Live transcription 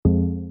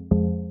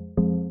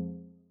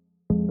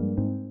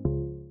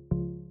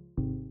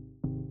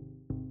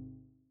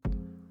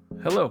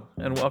Hello,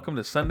 and welcome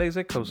to Sundays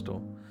at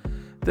Coastal.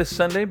 This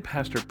Sunday,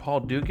 Pastor Paul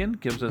Dugan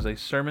gives us a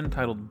sermon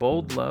titled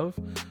Bold Love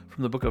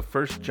from the book of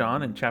 1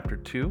 John in chapter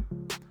 2.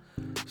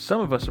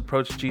 Some of us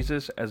approach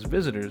Jesus as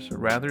visitors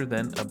rather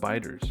than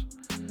abiders.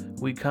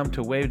 We come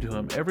to wave to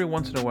him every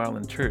once in a while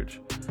in church,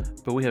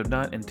 but we have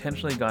not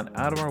intentionally gone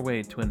out of our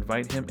way to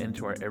invite him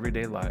into our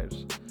everyday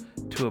lives.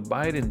 To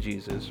abide in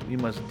Jesus, we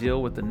must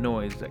deal with the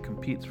noise that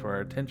competes for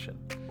our attention.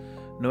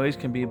 Noise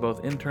can be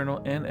both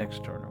internal and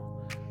external.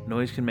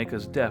 Noise can make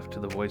us deaf to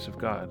the voice of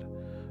God.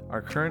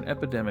 Our current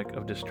epidemic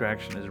of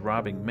distraction is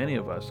robbing many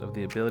of us of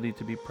the ability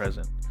to be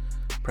present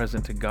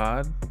to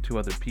God, to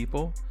other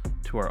people,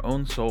 to our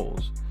own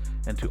souls,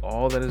 and to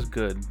all that is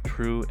good,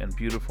 true, and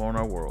beautiful in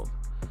our world.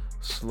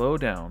 Slow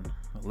down,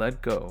 let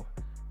go,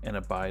 and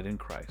abide in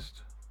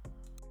Christ.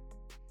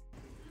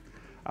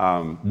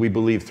 We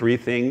believe three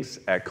things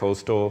at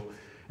Coastal,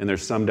 and they're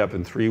summed up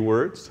in three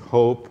words: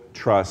 hope,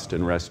 trust,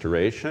 and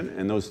restoration.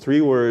 And those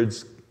three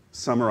words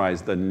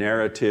summarize the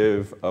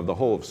narrative of the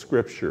whole of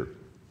Scripture.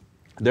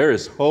 There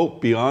is hope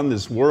beyond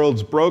this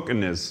world's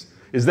brokenness.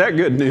 Is that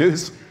good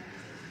news?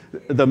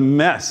 The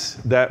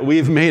mess that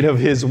we've made of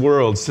his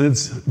world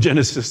since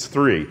Genesis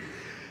 3.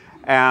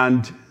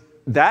 And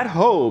that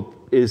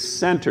hope is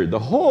centered. The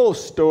whole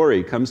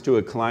story comes to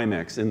a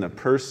climax in the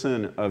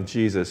person of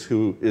Jesus,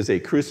 who is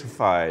a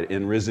crucified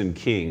and risen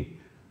king.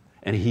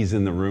 And he's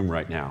in the room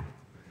right now.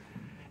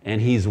 And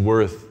he's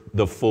worth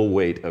the full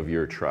weight of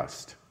your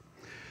trust.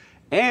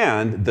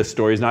 And the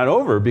story's not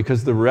over,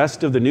 because the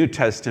rest of the New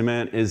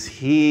Testament is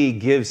he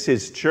gives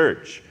his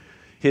church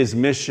his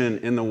mission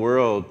in the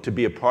world to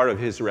be a part of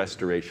his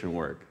restoration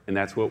work. And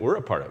that's what we're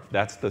a part of.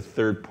 That's the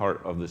third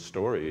part of the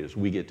story, is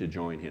we get to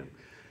join him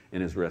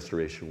in his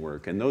restoration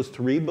work. And those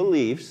three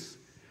beliefs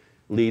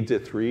lead to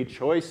three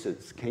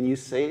choices. Can you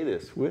say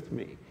this with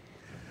me?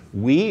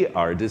 We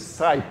are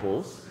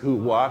disciples who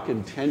walk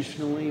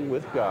intentionally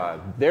with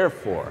God.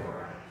 Therefore,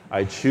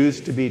 I choose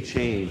to be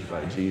changed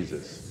by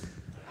Jesus.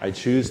 I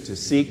choose to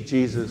seek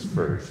Jesus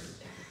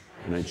first,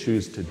 and I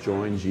choose to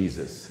join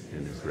Jesus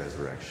in his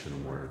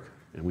resurrection work.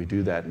 And we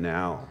do that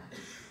now.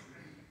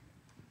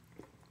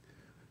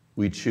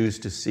 We choose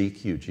to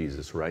seek you,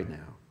 Jesus, right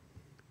now.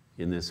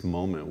 In this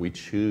moment, we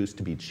choose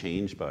to be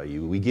changed by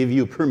you. We give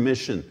you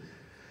permission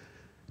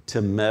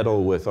to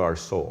meddle with our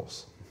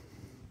souls,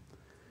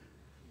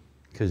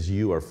 because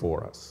you are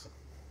for us.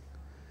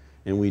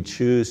 And we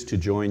choose to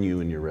join you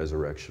in your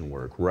resurrection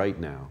work right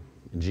now.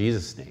 In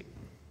Jesus' name,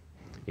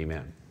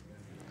 amen.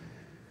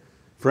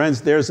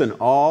 Friends, there's an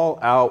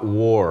all-out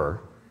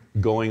war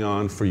going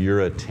on for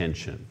your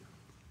attention.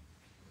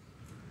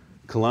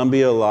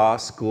 Columbia Law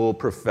School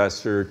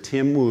professor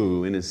Tim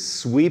Wu, in his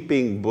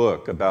sweeping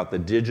book about the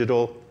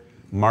digital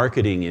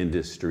marketing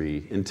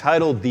industry,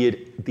 entitled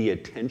The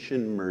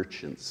Attention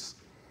Merchants,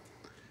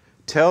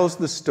 tells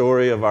the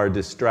story of our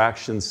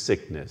distraction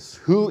sickness,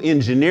 who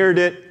engineered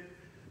it,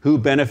 who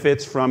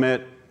benefits from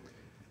it,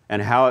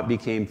 and how it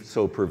became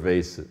so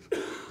pervasive.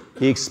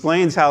 He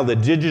explains how the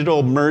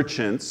digital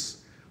merchants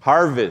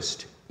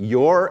harvest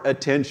your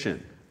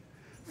attention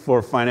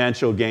for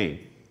financial gain.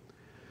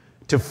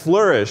 To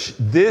flourish,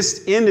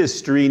 this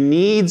industry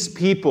needs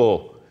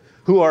people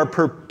who are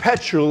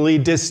perpetually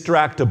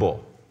distractible,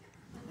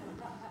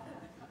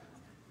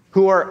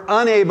 who are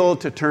unable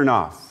to turn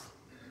off.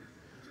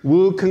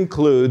 Wu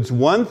concludes,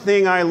 one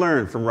thing I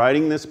learned from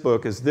writing this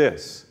book is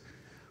this: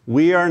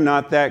 we are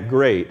not that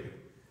great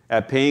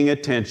at paying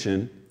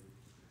attention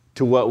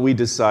to what we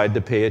decide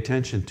to pay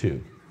attention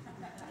to.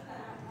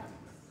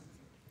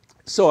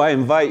 So I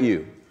invite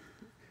you,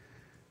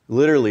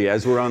 literally,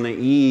 as we're on the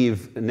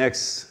eve,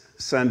 next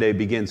Sunday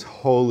begins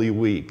Holy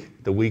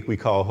Week, the week we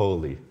call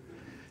holy,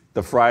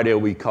 the Friday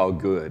we call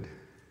good,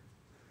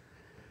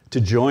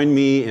 to join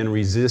me in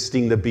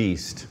resisting the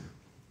beast.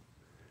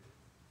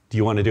 Do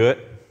you want to do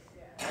it?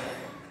 Yeah.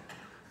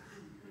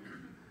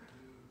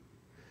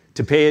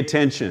 To pay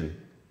attention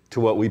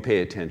to what we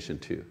pay attention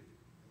to.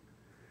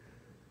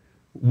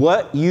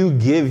 What you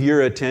give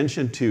your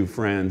attention to,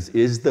 friends,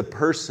 is the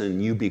person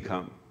you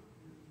become.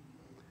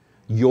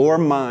 Your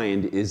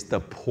mind is the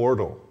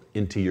portal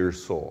into your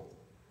soul.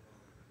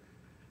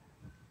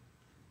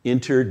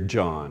 Enter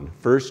John,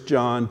 1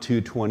 John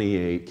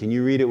 2:28. Can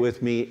you read it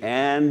with me?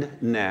 And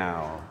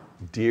now,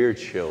 dear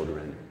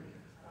children,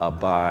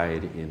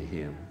 abide in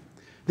him.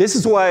 This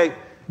is why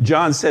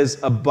John says,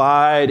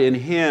 abide in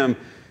him,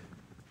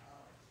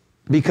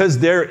 because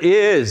there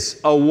is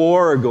a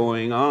war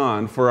going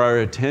on for our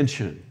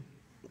attention.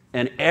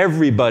 And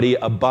everybody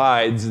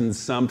abides in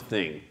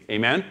something.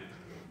 Amen?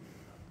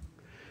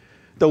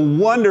 The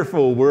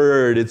wonderful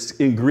word, it's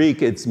in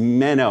Greek, it's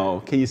meno.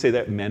 Can you say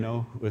that,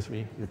 meno, with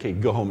me? Okay,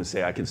 go home and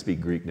say, I can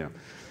speak Greek now.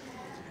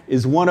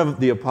 Is one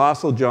of the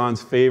Apostle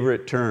John's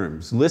favorite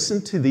terms.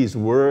 Listen to these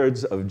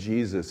words of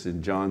Jesus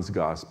in John's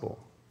gospel.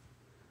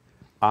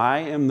 I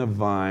am the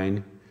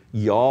vine,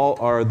 y'all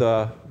are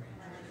the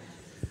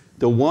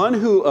one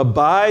who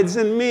abides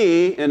in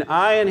me, and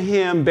I in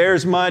him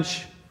bears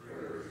much.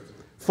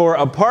 For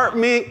apart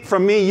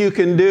from me, you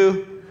can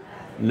do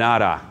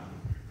nada.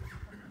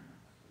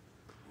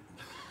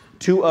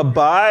 To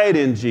abide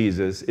in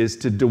Jesus is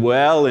to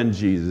dwell in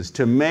Jesus,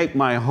 to make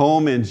my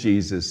home in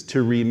Jesus,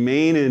 to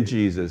remain in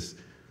Jesus.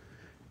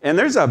 And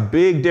there's a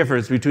big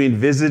difference between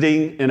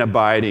visiting and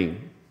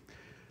abiding.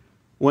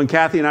 When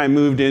Kathy and I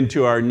moved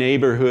into our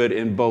neighborhood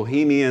in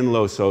Bohemian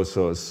Los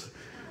Osos,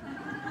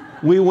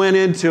 we went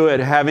into it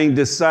having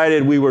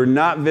decided we were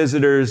not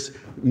visitors,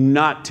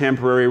 not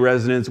temporary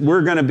residents.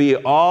 We're going to be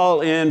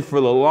all in for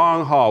the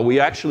long haul.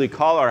 We actually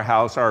call our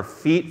house our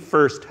feet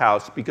first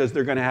house because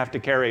they're going to have to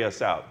carry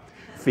us out,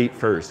 feet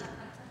first.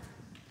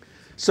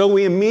 So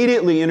we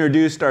immediately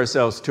introduced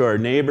ourselves to our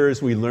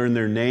neighbors. We learned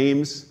their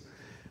names.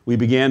 We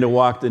began to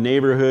walk the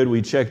neighborhood.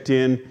 We checked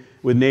in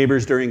with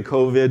neighbors during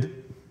COVID.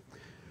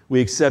 We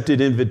accepted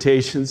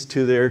invitations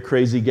to their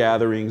crazy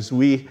gatherings.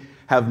 We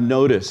have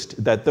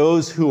noticed that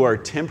those who are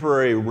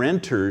temporary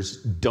renters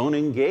don't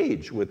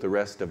engage with the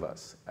rest of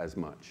us as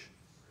much.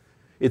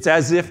 It's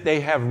as if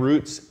they have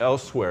roots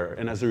elsewhere,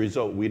 and as a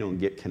result, we don't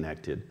get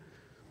connected.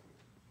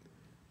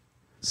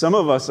 Some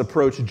of us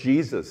approach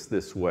Jesus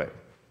this way,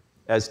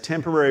 as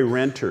temporary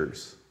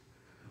renters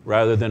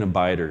rather than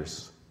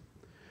abiders.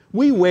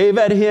 We wave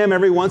at him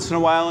every once in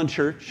a while in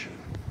church,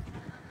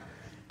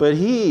 but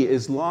he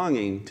is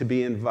longing to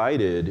be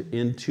invited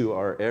into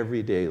our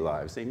everyday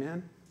lives.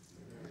 Amen?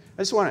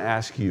 I just want to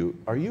ask you,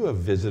 are you a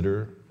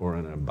visitor or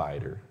an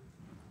abider?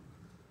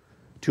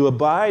 To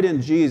abide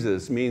in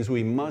Jesus means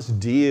we must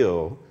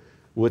deal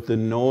with the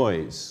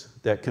noise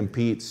that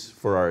competes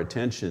for our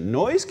attention.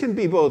 Noise can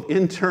be both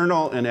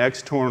internal and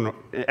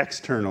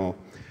external.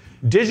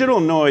 Digital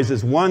noise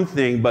is one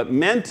thing, but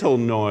mental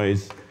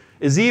noise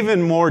is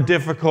even more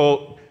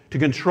difficult to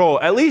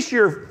control. At least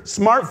your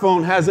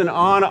smartphone has an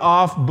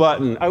on-off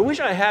button. I wish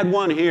I had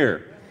one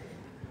here.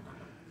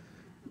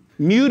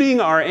 Muting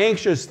our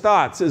anxious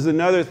thoughts is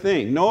another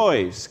thing.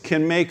 Noise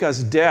can make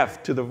us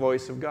deaf to the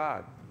voice of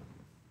God.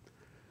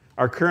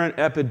 Our current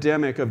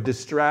epidemic of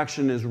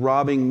distraction is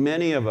robbing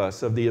many of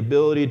us of the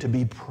ability to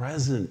be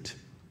present.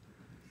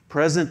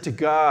 Present to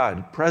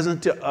God,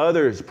 present to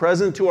others,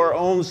 present to our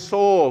own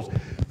souls,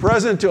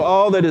 present to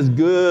all that is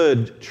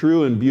good,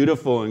 true, and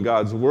beautiful in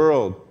God's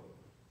world.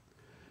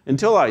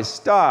 Until I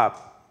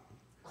stop,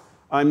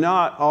 I'm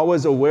not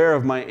always aware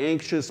of my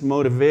anxious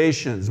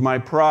motivations, my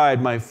pride,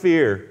 my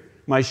fear,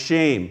 my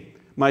shame,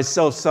 my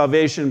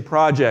self-salvation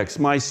projects,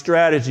 my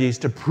strategies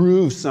to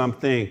prove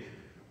something.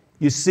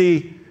 You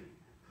see,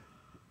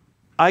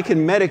 I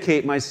can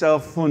medicate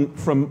myself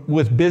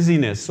with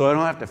busyness so I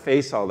don't have to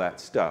face all that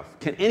stuff.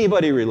 Can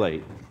anybody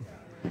relate?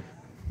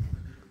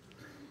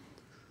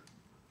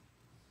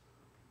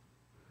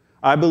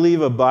 I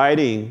believe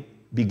abiding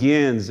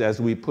begins as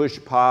we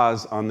push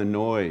pause on the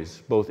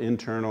noise, both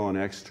internal and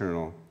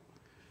external,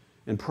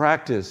 and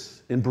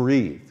practice and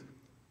breathe.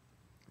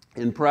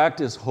 And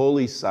practice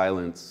holy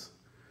silence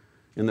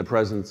in the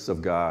presence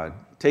of God,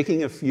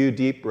 taking a few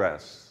deep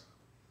breaths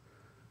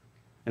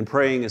and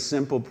praying a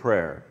simple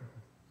prayer.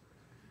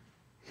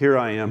 Here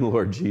I am,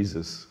 Lord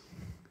Jesus.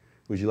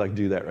 Would you like to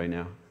do that right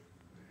now?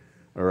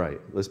 All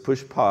right, let's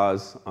push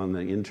pause on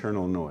the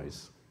internal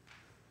noise.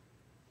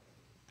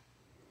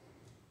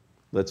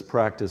 Let's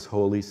practice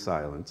holy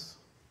silence.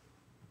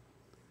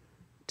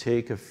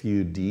 Take a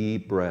few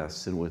deep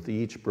breaths, and with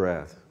each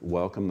breath,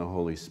 welcome the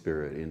Holy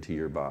Spirit into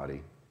your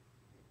body.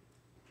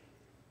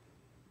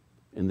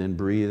 And then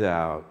breathe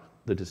out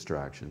the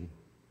distraction.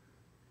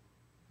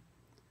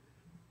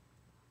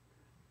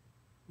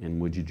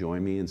 And would you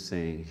join me in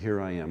saying,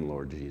 here I am,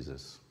 Lord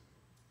Jesus.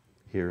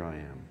 Here I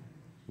am,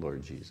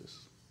 Lord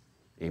Jesus.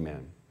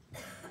 Amen.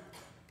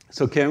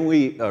 So can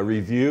we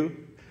review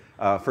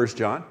 1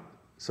 John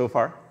so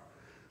far?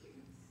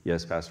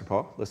 Yes, Pastor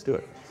Paul, let's do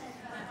it.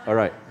 All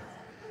right.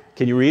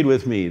 Can you read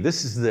with me?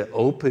 This is the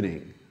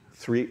opening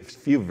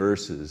few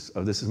verses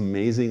of this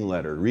amazing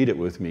letter. Read it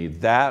with me.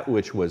 That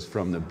which was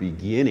from the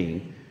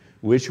beginning,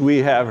 which we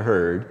have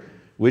heard,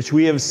 which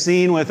we have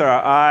seen with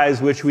our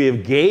eyes, which we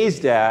have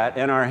gazed at,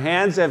 and our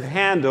hands have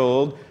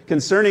handled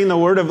concerning the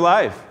word of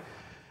life.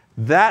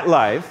 That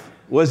life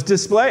was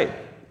displayed,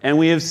 and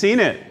we have seen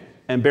it,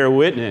 and bear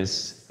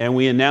witness, and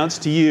we announce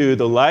to you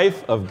the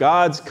life of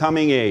God's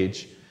coming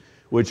age,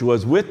 which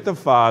was with the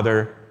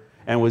Father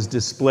and was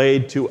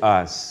displayed to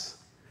us.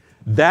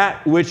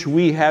 That which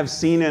we have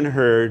seen and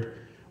heard,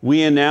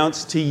 we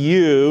announce to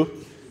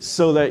you,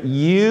 so that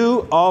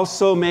you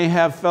also may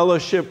have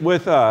fellowship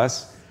with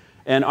us.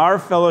 And our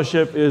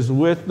fellowship is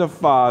with the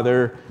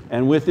Father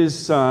and with His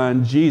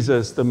Son,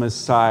 Jesus the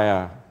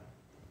Messiah.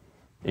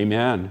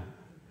 Amen.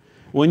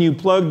 When you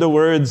plug the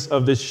words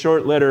of this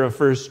short letter of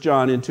 1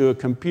 John into a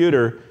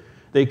computer,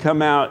 they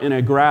come out in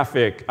a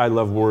graphic. I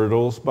love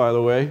Wordles, by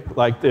the way,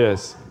 like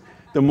this.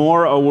 The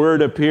more a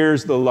word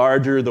appears, the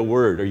larger the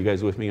word. Are you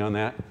guys with me on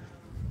that?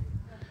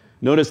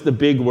 Notice the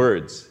big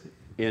words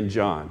in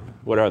John.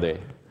 What are they?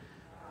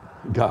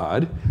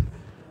 God,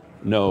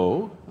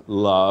 know,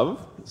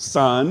 love,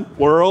 Son,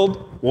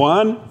 world,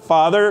 one,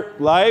 Father,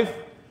 life,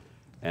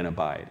 and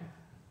abide.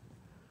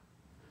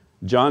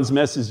 John's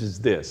message is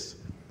this.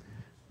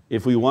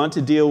 If we want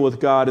to deal with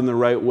God in the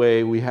right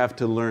way, we have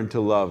to learn to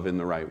love in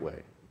the right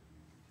way.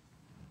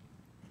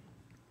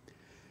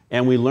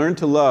 And we learn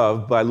to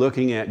love by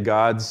looking at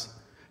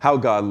how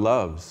God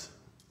loves,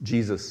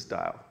 Jesus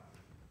style.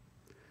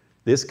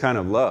 This kind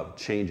of love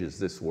changes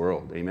this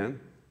world. Amen?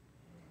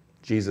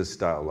 Jesus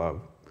style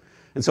love.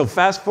 And so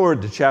fast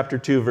forward to chapter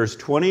 2, verse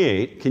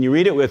 28. Can you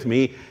read it with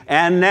me?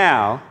 And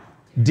now,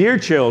 dear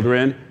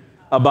children,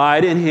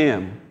 abide in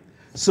him,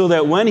 so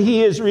that when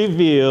he is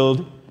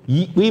revealed,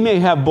 we may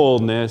have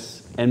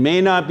boldness and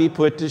may not be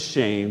put to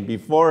shame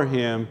before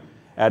him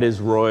at his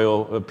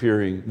royal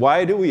appearing.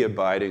 Why do we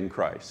abide in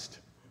Christ?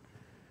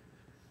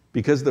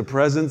 Because the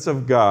presence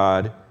of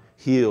God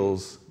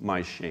heals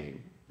my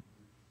shame.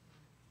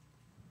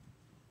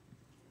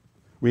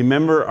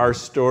 Remember our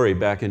story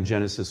back in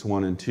Genesis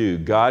 1 and 2.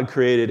 God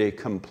created a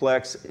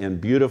complex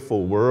and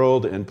beautiful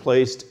world and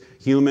placed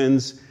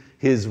humans,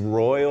 his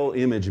royal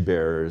image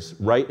bearers,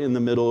 right in the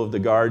middle of the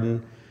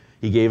garden.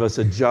 He gave us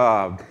a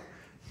job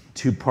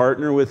to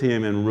partner with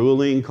him in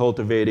ruling,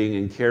 cultivating,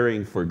 and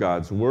caring for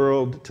God's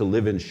world, to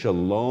live in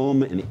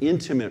shalom, an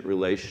intimate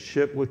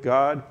relationship with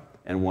God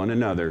and one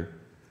another.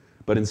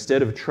 But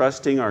instead of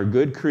trusting our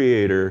good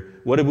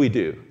Creator, what did we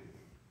do?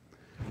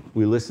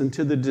 We listened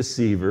to the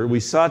deceiver. We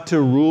sought to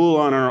rule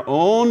on our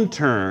own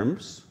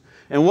terms.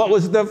 And what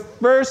was the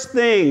first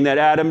thing that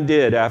Adam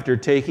did after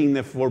taking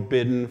the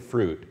forbidden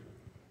fruit?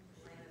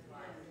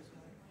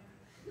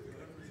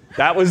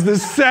 That was the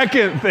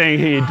second thing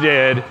he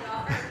did.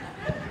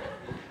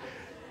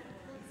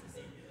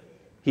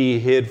 He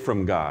hid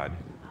from God.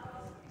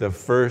 The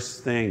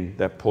first thing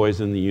that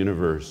poisoned the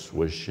universe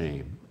was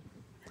shame.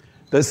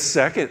 The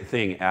second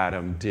thing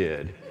Adam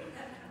did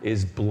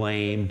is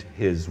blamed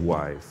his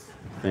wife.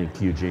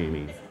 Thank you,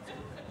 Jamie.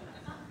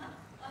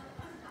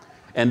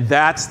 And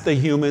that's the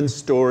human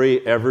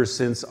story ever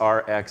since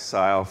our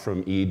exile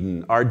from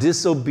Eden. Our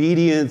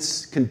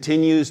disobedience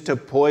continues to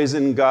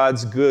poison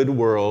God's good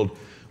world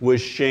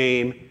with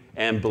shame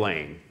and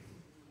blame.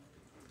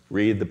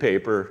 Read the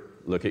paper,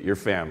 look at your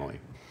family.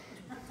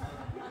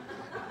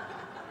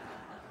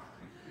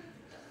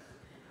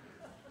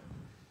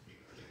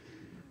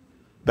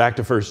 Back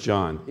to 1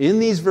 John. In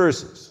these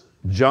verses,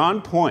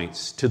 John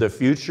points to the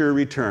future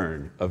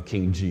return of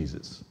King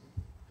Jesus.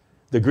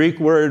 The Greek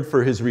word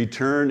for his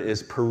return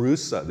is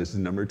parousia. This is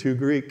number 2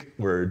 Greek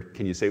word.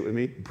 Can you say it with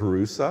me?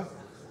 Parousia.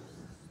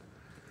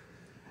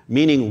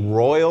 Meaning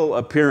royal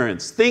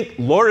appearance. Think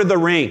Lord of the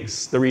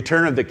Rings, the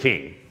return of the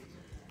king.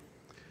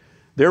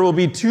 There will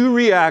be 2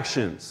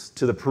 reactions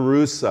to the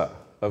parousia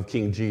of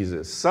King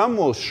Jesus. Some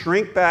will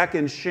shrink back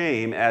in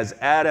shame as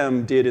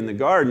Adam did in the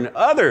garden.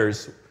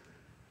 Others,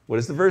 what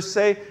does the verse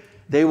say?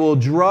 They will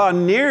draw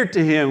near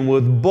to him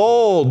with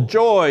bold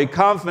joy,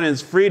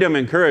 confidence, freedom,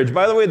 and courage.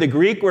 By the way, the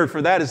Greek word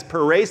for that is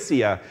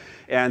parrhesia,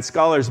 and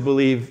scholars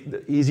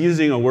believe he's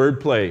using a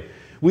word play.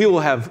 We will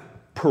have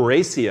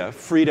parrhesia,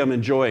 freedom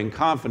and joy and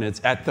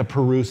confidence, at the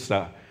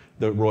parousia,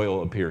 the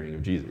royal appearing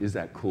of Jesus. Is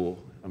that cool?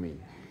 I mean,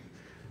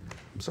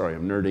 I'm sorry,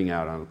 I'm nerding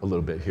out on a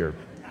little bit here.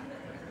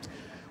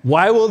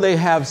 Why will they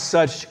have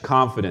such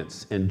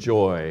confidence and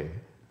joy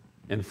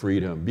and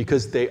freedom?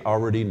 Because they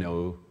already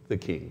know the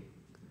King.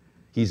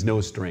 He's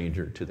no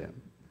stranger to them.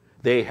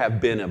 They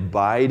have been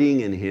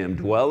abiding in him,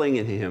 dwelling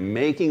in him,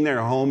 making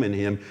their home in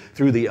him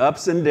through the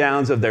ups and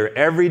downs of their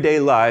everyday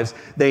lives.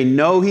 They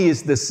know he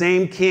is the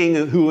same king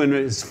who in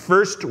his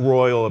first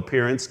royal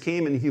appearance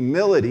came in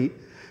humility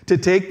to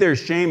take their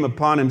shame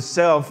upon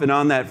himself. And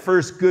on that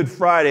first Good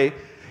Friday,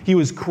 he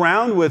was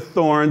crowned with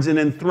thorns and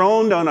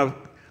enthroned on a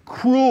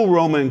cruel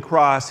Roman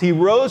cross. He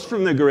rose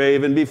from the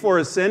grave, and before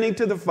ascending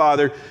to the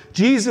Father,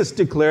 Jesus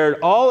declared,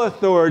 "All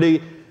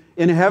authority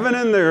in heaven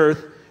and the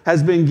earth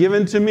has been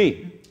given to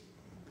me.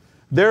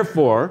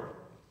 Therefore,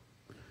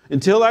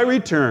 until I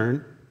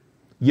return,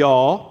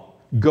 y'all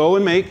go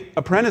and make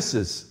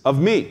apprentices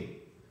of me.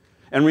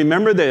 And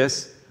remember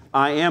this,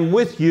 I am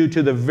with you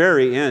to the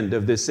very end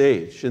of this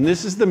age." And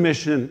this is the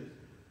mission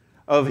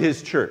of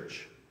his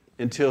church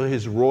until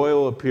his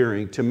royal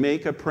appearing, to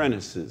make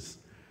apprentices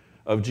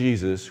of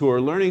Jesus who are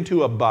learning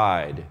to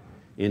abide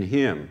in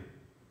him.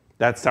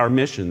 That's our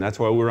mission. That's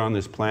why we're on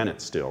this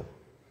planet still.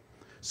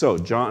 So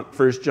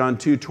 1 John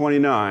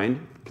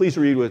 2:29, please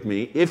read with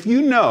me. If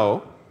you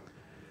know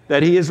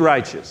that he is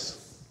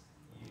righteous,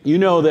 you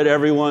know that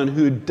everyone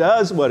who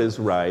does what is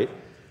right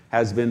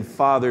has been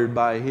fathered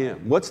by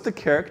him. What's the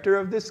character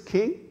of this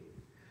king?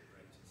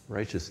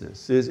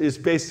 Righteousness. Is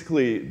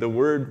basically, the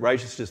word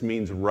righteousness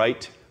means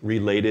right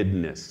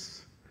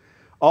relatedness.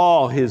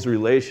 All his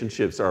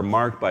relationships are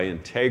marked by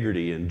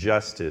integrity and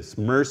justice,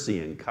 mercy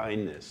and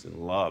kindness and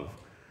love.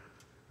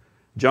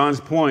 John's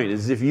point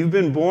is, if you've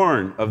been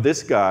born of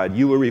this God,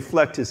 you will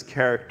reflect his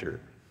character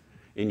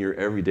in your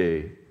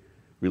everyday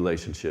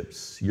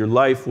relationships. Your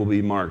life will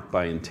be marked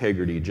by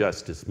integrity,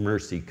 justice,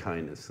 mercy,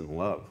 kindness, and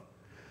love.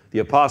 The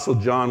Apostle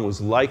John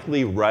was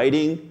likely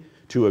writing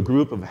to a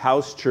group of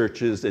house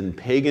churches in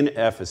pagan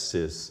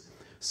Ephesus.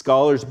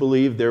 Scholars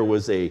believe there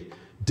was a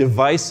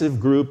divisive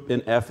group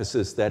in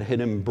Ephesus that had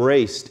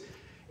embraced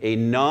a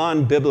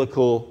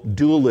non-biblical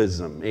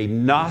dualism, a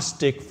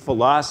Gnostic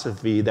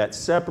philosophy that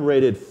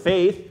separated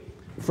faith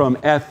from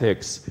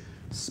ethics,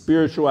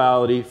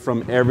 spirituality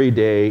from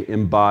everyday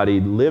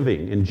embodied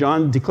living. And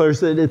John declares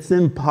that it's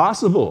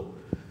impossible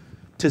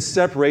to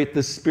separate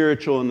the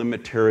spiritual and the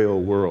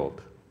material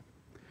world.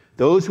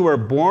 Those who are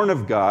born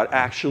of God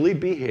actually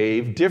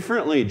behave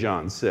differently,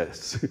 John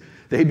says.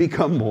 They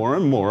become more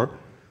and more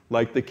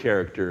like the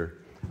character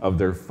of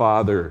their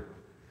Father.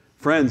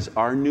 Friends,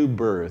 our new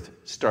birth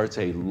starts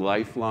a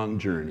lifelong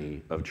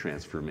journey of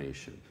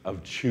transformation,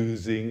 of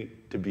choosing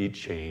to be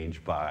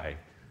changed by,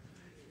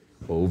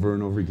 over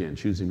and over again,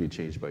 choosing to be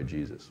changed by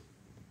Jesus.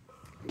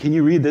 Can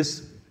you read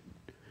this?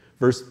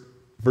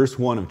 Verse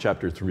 1 of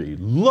chapter 3.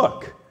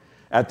 Look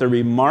at the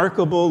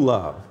remarkable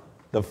love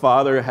the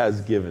Father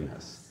has given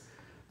us,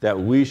 that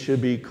we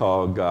should be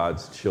called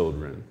God's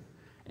children.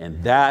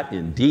 And that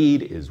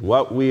indeed is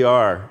what we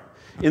are.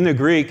 In the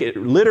Greek, it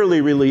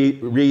literally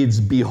reads,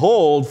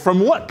 behold, from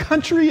what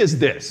country is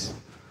this?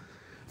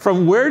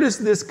 From where does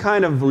this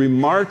kind of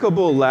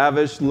remarkable,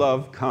 lavish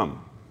love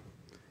come?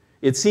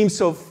 It seems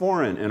so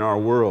foreign in our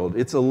world.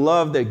 It's a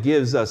love that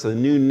gives us a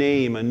new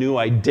name, a new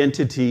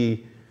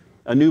identity,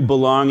 a new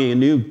belonging, a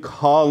new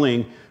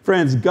calling.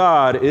 Friends,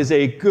 God is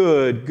a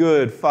good,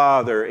 good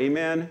Father.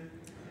 Amen?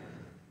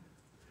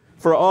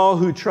 For all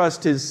who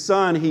trust His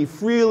Son, He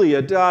freely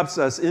adopts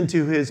us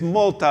into His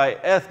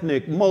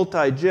multi-ethnic,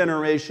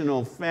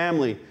 multi-generational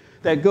family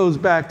that goes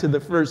back to the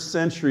first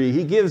century.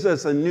 He gives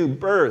us a new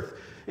birth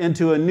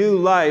into a new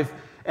life,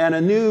 and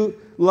a new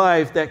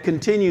life that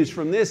continues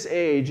from this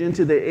age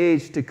into the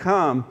age to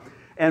come.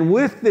 And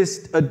with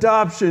this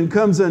adoption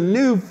comes a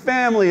new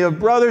family of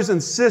brothers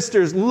and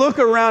sisters. Look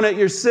around at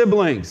your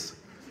siblings,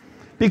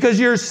 because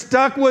you're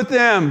stuck with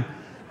them.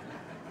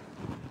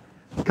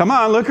 Come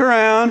on, look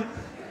around.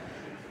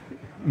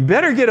 You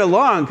better get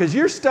along, because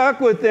you're stuck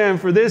with them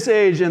for this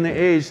age and the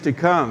age to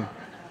come.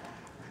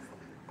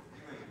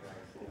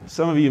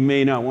 Some of you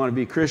may not want to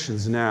be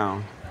Christians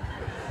now.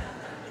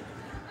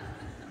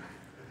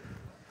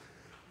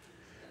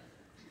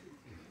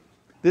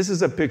 This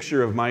is a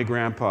picture of my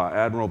grandpa,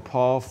 Admiral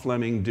Paul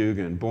Fleming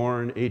Dugan,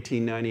 born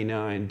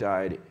 1899,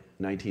 died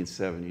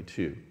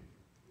 1972.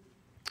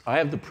 I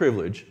have the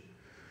privilege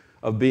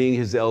of being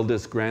his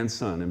eldest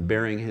grandson and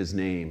bearing his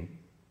name.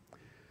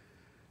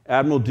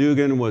 Admiral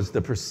Dugan was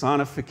the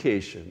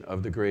personification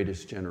of the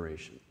greatest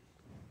generation.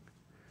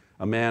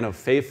 A man of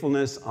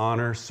faithfulness,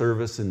 honor,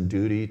 service, and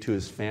duty to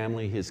his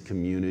family, his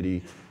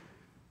community,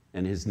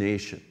 and his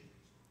nation.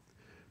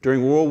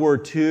 During World War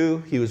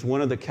II, he was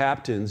one of the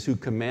captains who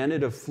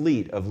commanded a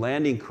fleet of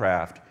landing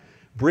craft,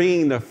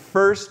 bringing the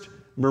first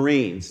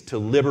Marines to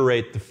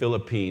liberate the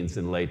Philippines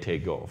in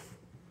Leyte Gulf.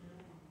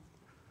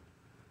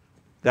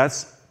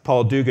 That's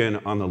Paul Dugan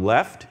on the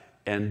left,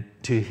 and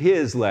to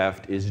his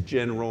left is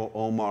General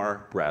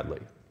Omar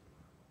Bradley.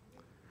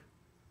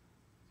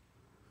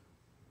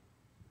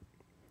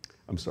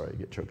 I'm sorry, I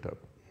get choked up.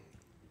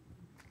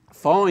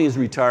 Following his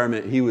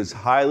retirement, he was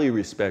highly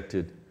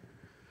respected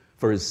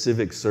for his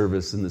civic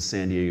service in the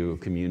San Diego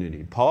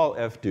community. Paul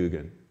F.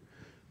 Dugan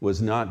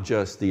was not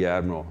just the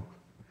admiral,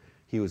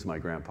 he was my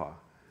grandpa.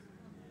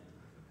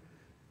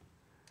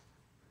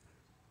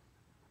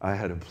 I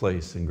had a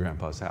place in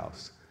Grandpa's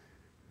house.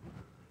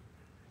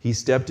 He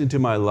stepped into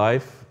my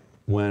life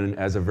when,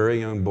 as a very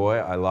young boy,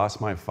 I lost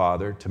my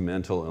father to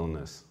mental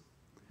illness.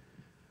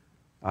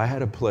 I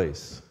had a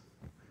place,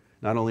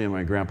 not only in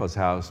my grandpa's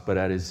house, but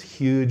at his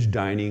huge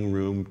dining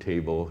room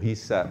table. He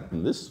sat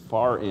in this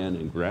far end,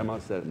 and Grandma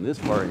sat in this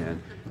far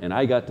end, and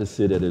I got to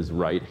sit at his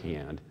right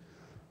hand.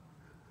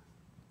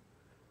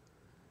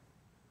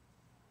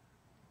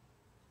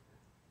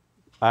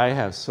 I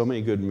have so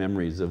many good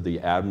memories of the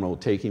Admiral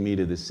taking me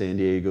to the San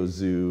Diego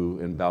Zoo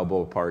and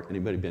Balboa Park.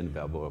 Anybody been to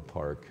Balboa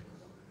Park?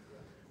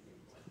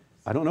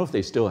 I don't know if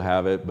they still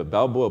have it, but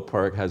Balboa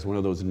Park has one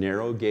of those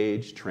narrow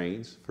gauge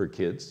trains for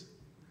kids.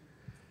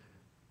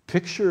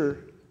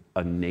 Picture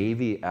a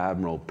Navy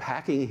admiral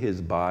packing his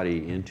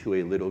body into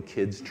a little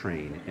kid's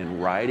train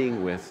and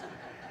riding with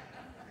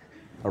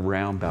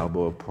around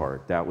Balboa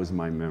Park. That was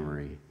my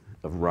memory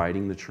of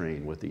riding the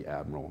train with the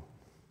admiral.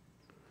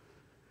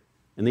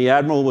 And the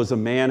admiral was a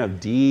man of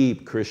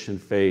deep Christian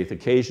faith.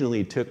 Occasionally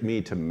he took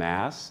me to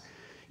Mass.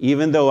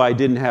 Even though I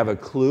didn't have a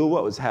clue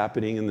what was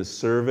happening in the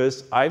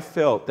service, I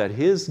felt that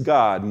his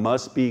God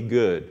must be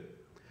good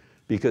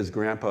because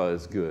Grandpa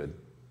is good.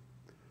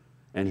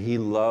 And he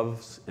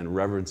loves and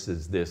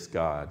reverences this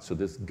God, so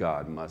this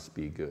God must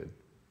be good.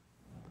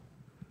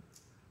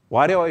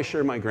 Why do I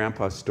share my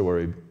grandpa's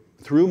story?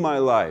 Through my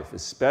life,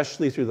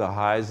 especially through the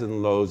highs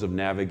and lows of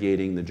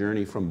navigating the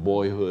journey from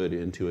boyhood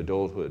into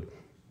adulthood,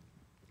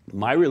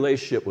 my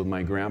relationship with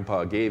my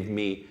grandpa gave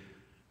me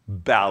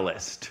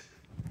ballast.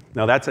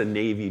 Now that's a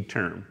Navy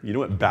term. You know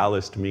what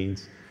ballast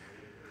means?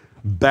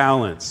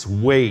 Balance,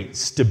 weight,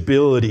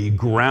 stability,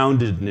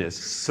 groundedness,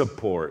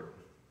 support.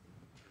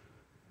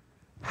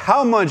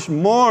 How much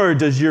more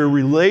does your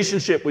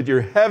relationship with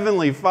your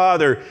Heavenly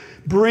Father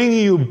bring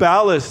you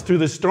ballast through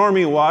the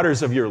stormy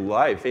waters of your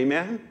life?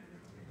 Amen?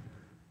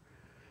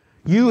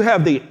 You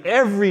have the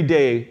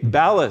everyday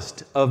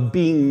ballast of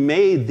being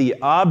made the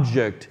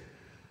object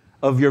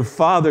of your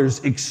Father's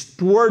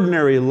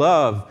extraordinary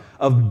love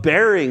of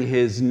bearing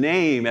His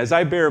name. As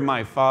I bear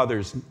my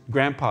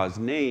grandpa's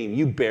name,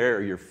 you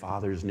bear your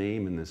Father's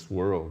name in this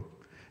world.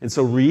 And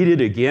so read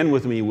it again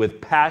with me with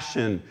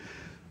passion.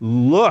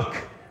 Look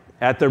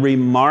at the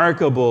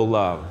remarkable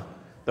love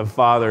the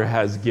Father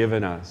has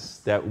given us,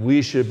 that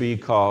we should be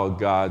called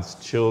God's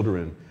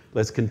children.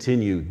 Let's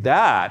continue.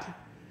 That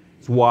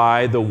is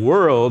why the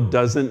world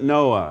doesn't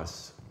know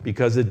us,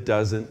 because it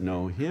doesn't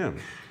know Him.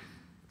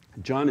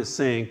 John is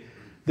saying,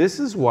 this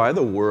is why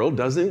the world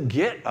doesn't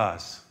get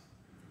us.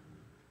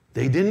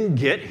 They didn't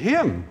get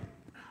Him.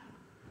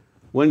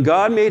 When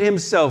God made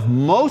Himself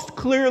most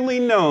clearly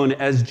known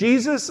as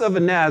Jesus of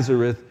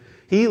Nazareth,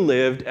 He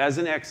lived as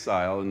an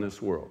exile in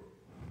this world.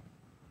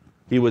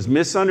 He was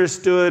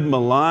misunderstood,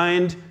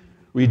 maligned,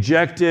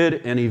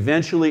 rejected, and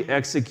eventually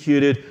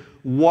executed.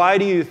 Why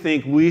do you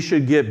think we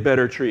should get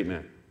better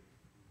treatment?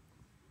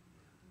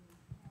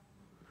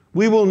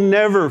 We will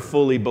never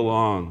fully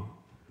belong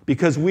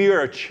because we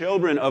are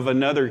children of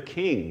another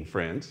king,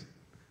 friends.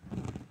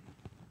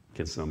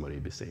 Can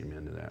somebody say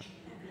amen to that?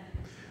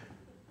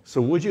 So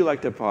would you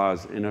like to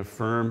pause and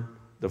affirm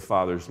the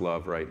Father's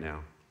love right now?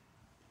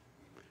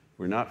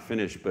 We're not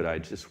finished, but I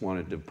just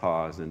wanted to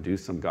pause and do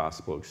some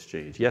gospel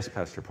exchange. Yes,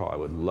 Pastor Paul, I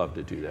would love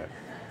to do that.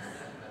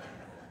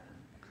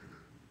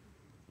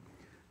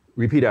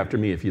 Repeat after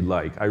me if you'd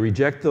like. I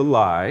reject the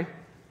lie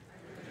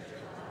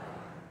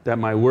that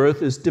my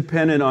worth is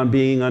dependent on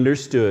being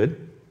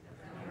understood,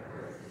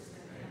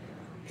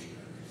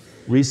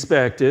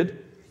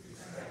 respected,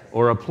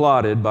 or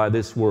applauded by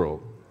this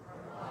world.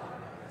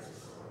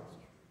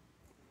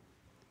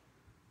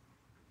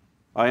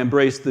 I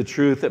embrace the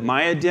truth that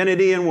my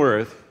identity and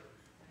worth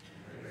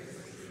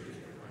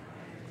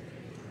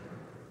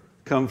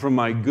come from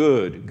my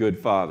good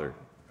Father,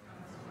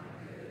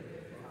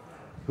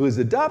 who has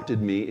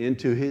adopted me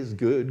into His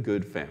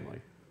good family.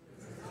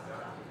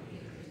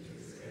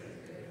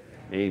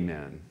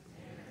 Amen.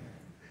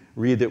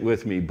 Read it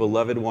with me.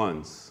 Beloved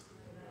ones,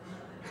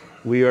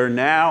 we are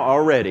now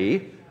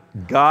already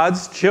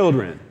God's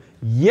children,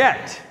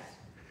 yet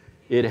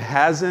it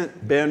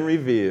hasn't been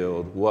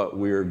revealed what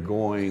we're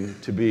going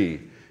to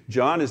be.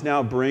 John is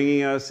now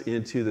bringing us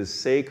into the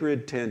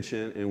sacred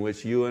tension in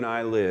which you and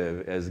I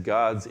live as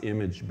God's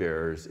image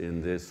bearers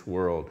in this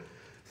world.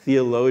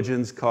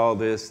 Theologians call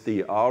this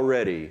the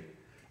already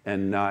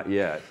and not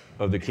yet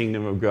of the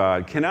kingdom of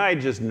God. Can I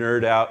just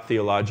nerd out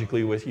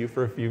theologically with you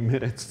for a few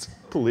minutes,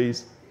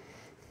 please?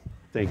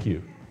 Thank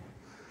you.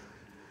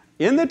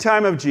 In the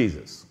time of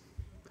Jesus,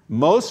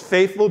 most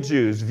faithful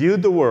Jews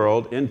viewed the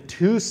world in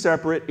two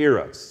separate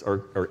eras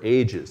or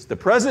ages, the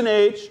present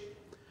age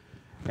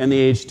and the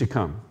age to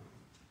come.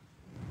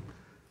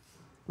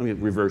 Let me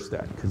reverse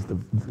that because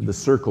the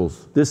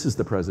circles, this is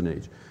the present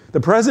age. The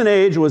present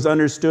age was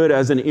understood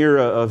as an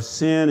era of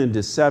sin and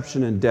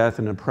deception and death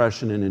and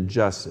oppression and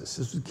injustice.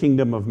 This was the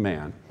kingdom of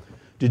man.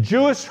 The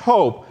Jewish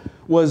hope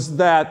was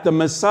that the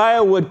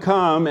Messiah would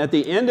come at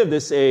the end of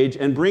this age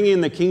and bring in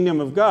the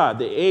kingdom of God,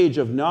 the age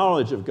of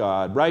knowledge of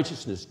God,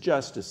 righteousness,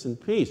 justice, and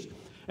peace.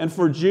 And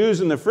for Jews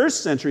in the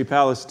first century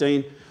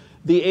Palestine,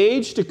 the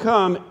age to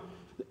come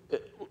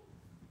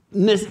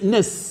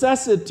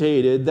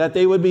necessitated that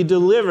they would be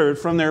delivered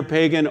from their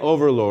pagan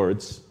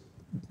overlords,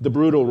 the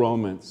brutal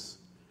Romans.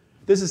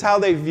 This is how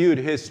they viewed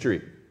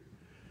history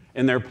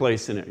and their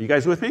place in it. You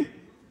guys with me?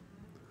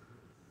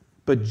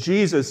 But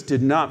Jesus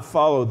did not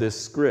follow this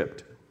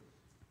script.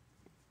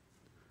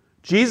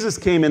 Jesus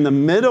came in the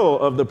middle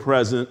of the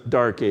present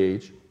dark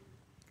age,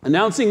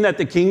 announcing that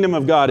the kingdom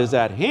of God is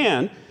at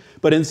hand,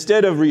 but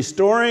instead of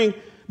restoring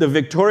the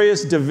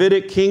victorious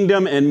Davidic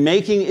kingdom and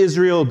making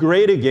Israel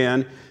great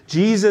again,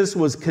 Jesus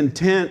was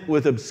content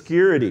with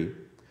obscurity,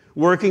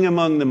 working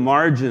among the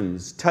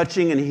margins,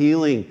 touching and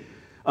healing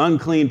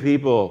unclean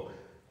people,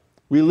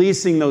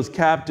 releasing those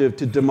captive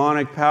to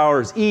demonic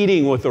powers,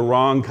 eating with the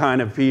wrong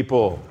kind of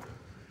people,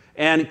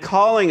 and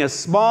calling a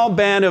small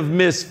band of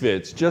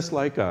misfits, just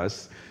like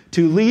us,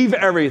 to leave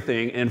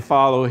everything and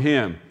follow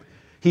Him.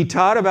 He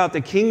taught about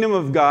the kingdom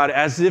of God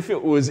as if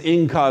it was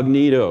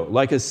incognito,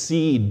 like a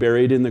seed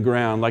buried in the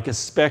ground, like a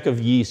speck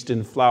of yeast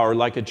in flour,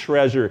 like a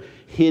treasure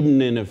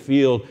hidden in a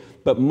field.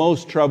 But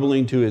most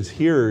troubling to His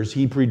hearers,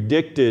 He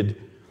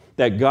predicted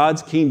that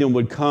God's kingdom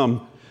would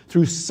come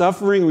through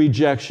suffering,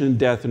 rejection,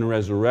 death, and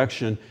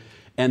resurrection.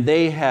 And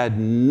they had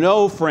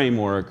no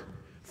framework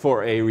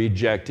for a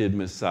rejected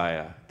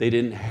Messiah. They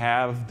didn't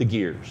have the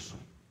gears.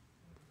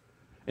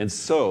 And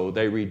so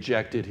they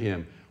rejected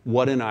Him.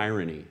 What an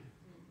irony.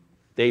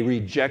 They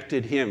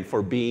rejected Him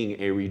for being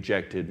a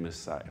rejected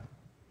Messiah.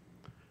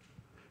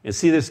 And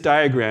see this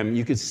diagram,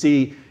 you could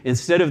see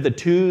instead of the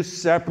two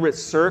separate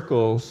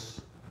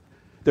circles,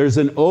 there's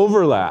an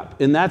overlap.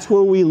 And that's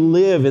where we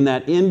live, in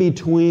that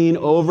in-between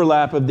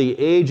overlap of the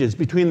ages,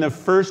 between the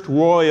first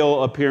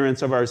royal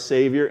appearance of our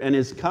Savior and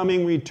His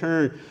coming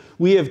return.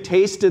 We have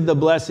tasted the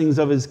blessings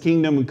of His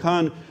kingdom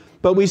come,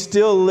 but we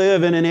still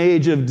live in an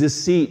age of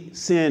deceit,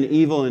 sin,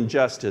 evil,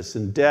 injustice,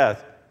 and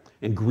death,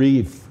 and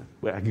grief.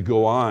 I could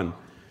go on.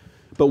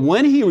 But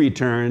when he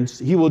returns,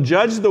 he will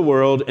judge the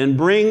world and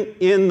bring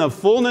in the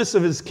fullness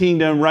of his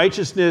kingdom,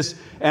 righteousness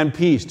and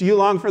peace. Do you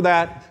long for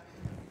that?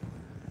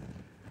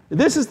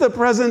 This is the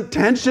present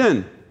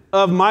tension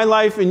of my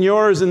life and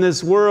yours in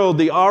this world,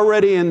 the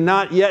already and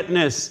not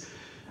yetness.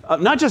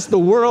 Not just the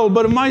world,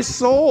 but of my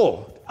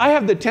soul. I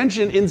have the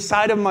tension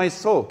inside of my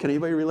soul. Can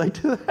anybody relate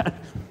to that?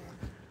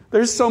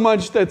 There's so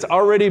much that's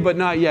already but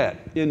not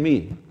yet in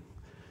me.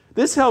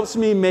 This helps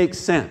me make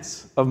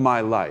sense of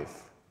my life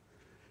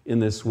in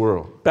this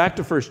world. Back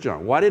to 1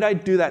 John. Why did I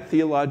do that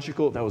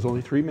theological? That was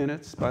only 3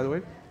 minutes, by the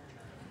way.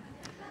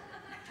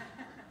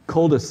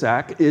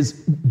 Cul-de-sac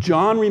is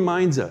John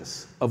reminds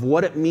us of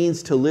what it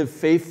means to live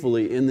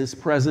faithfully in this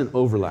present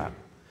overlap.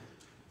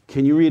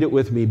 Can you read it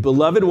with me?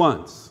 Beloved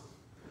ones,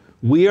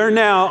 we are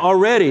now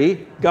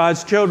already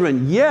God's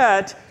children,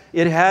 yet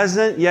it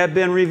hasn't yet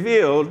been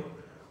revealed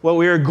what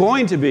we are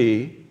going to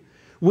be.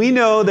 We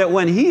know that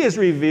when he is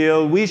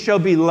revealed, we shall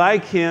be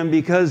like him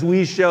because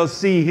we shall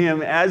see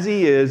him as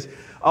he is.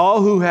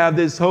 All who have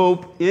this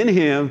hope in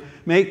him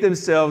make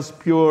themselves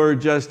pure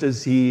just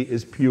as he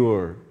is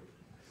pure.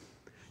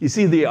 You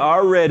see, the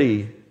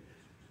already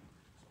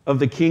of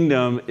the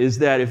kingdom is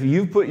that if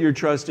you put your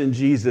trust in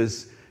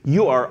Jesus,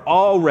 you are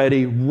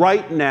already,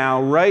 right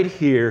now, right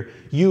here,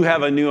 you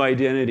have a new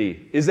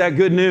identity. Is that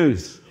good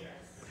news? Yes.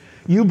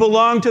 You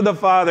belong to the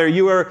Father.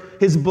 You are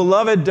his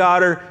beloved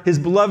daughter, his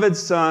beloved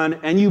son,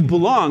 and you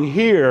belong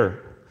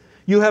here.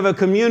 You have a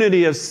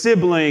community of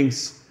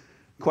siblings,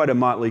 quite a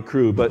motley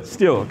crew, but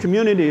still, a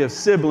community of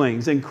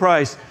siblings in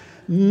Christ.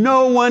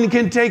 No one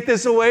can take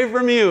this away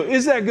from you.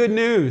 Is that good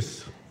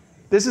news?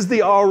 This is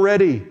the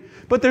already.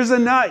 But there's a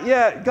not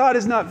yet. God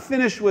is not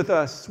finished with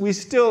us. We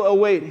still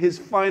await his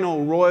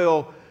final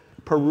royal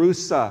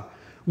parousia.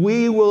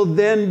 We will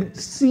then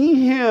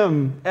see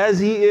him as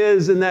he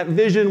is, and that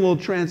vision will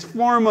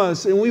transform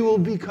us, and we will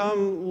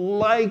become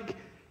like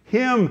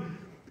him.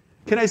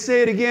 Can I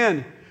say it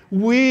again?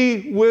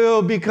 We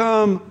will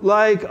become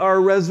like our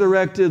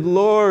resurrected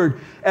Lord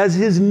as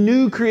his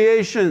new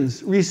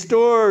creations,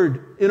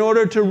 restored in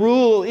order to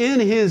rule in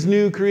his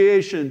new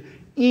creation.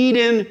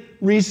 Eden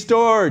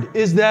restored.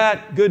 Is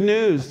that good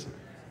news?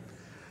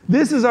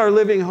 This is our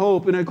living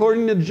hope. And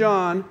according to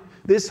John,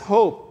 this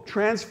hope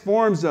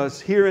transforms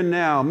us here and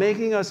now,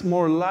 making us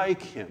more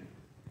like him,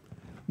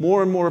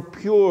 more and more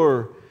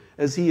pure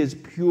as he is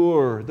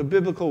pure. The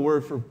biblical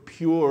word for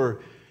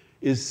pure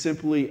is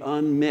simply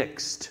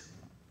unmixed.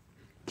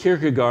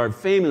 Kierkegaard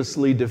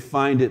famously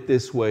defined it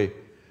this way: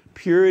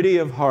 purity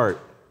of heart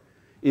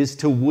is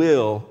to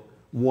will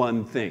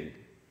one thing.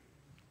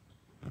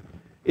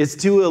 It's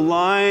to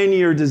align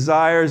your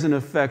desires and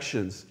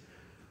affections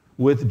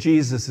with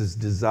Jesus'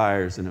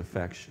 desires and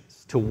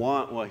affections, to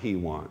want what he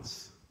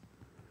wants.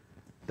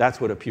 That's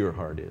what a pure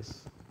heart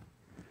is.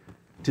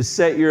 To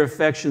set your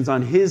affections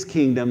on his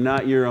kingdom,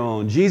 not your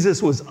own.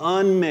 Jesus was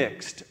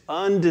unmixed,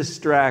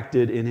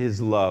 undistracted in his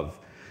love.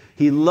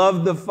 He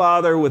loved the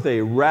Father with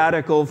a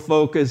radical,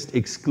 focused,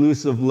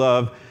 exclusive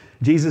love.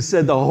 Jesus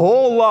said the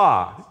whole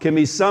law can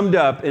be summed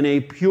up in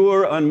a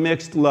pure,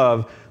 unmixed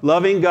love,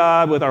 loving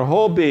God with our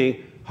whole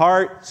being,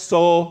 heart,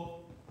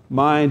 soul,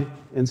 mind,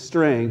 and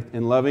strength,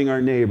 and loving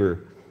our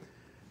neighbor.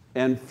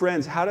 And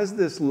friends, how does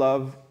this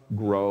love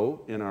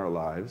grow in our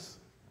lives?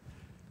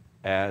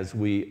 As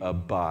we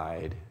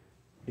abide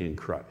in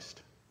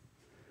Christ.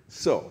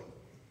 So,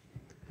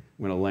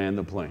 I'm going to land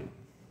the plane.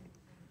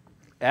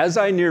 As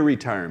I near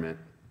retirement,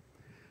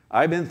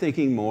 I've been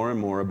thinking more and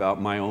more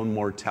about my own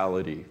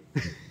mortality.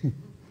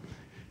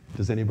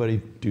 Does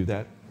anybody do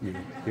that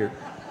here?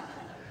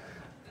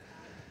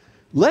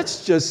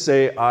 Let's just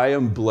say I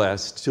am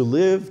blessed to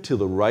live to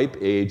the ripe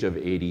age of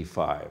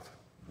 85.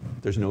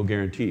 There's no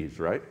guarantees,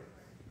 right?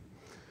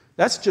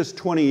 That's just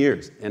 20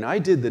 years, and I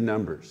did the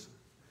numbers.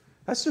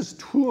 That's just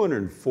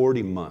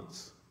 240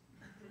 months.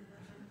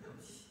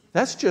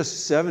 That's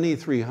just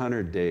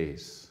 7,300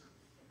 days.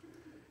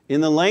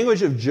 In the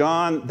language of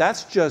John,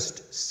 that's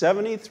just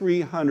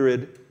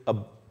 7,300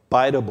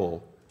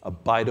 abidable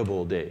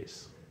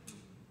days.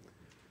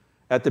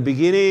 At the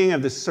beginning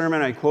of the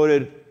sermon, I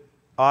quoted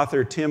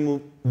author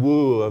Tim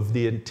Wu of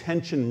The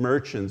Intention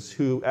Merchants,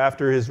 who,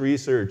 after his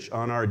research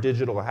on our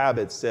digital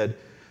habits, said,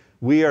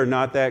 "We are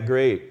not that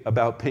great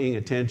about paying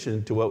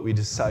attention to what we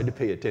decide to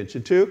pay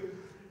attention to."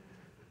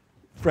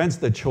 Friends,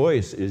 the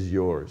choice is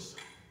yours.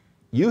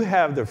 You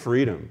have the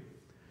freedom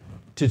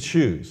to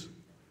choose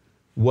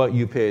what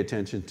you pay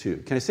attention to.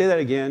 Can I say that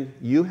again?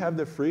 You have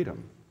the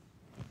freedom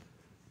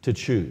to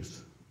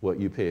choose what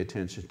you pay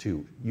attention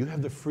to. You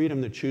have the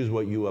freedom to choose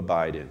what you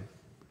abide in.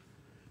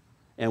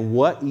 And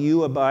what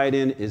you abide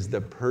in is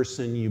the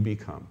person you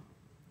become.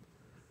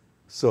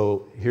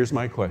 So here's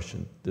my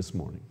question this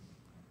morning.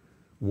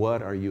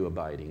 What are you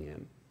abiding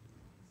in?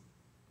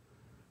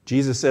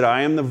 Jesus said,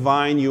 "I am the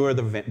vine, you are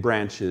the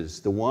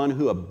branches. The one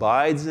who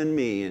abides in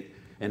me,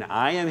 and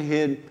I am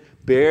hid,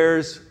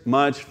 bears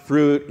much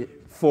fruit.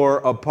 For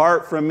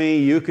apart from me,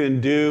 you can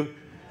do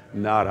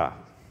nada."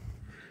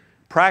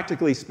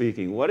 Practically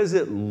speaking, what does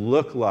it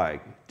look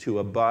like to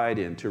abide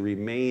in, to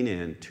remain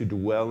in, to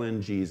dwell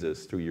in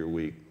Jesus through your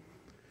week.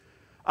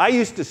 I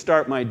used to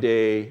start my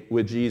day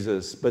with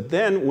Jesus, but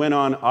then went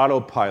on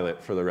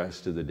autopilot for the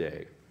rest of the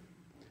day,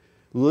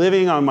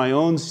 living on my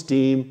own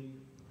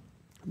steam,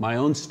 my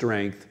own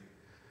strength,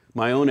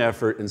 my own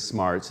effort and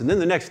smarts. And then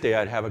the next day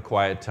I'd have a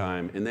quiet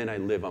time, and then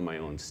I'd live on my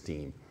own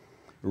steam.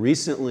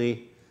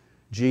 Recently,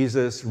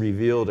 Jesus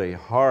revealed a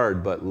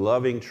hard but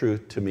loving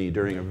truth to me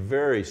during a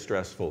very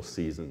stressful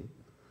season.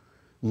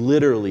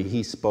 Literally,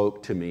 he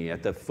spoke to me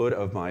at the foot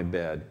of my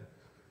bed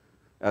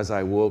as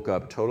I woke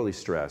up totally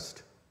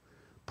stressed.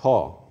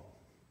 Paul,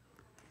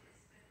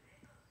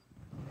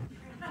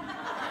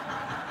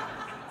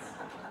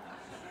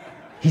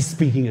 he's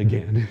speaking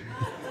again.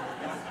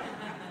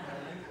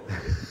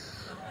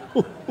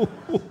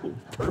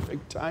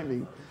 Perfect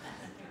timing.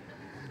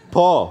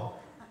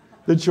 Paul,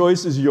 the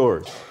choice is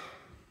yours.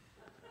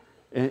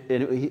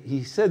 And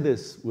he said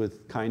this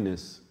with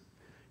kindness.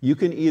 You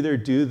can either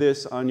do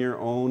this on your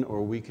own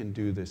or we can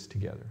do this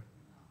together.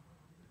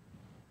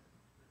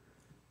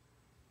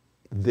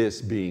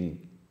 This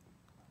being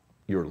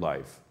your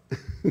life.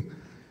 And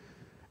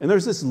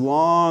there's this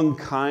long,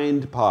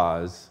 kind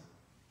pause.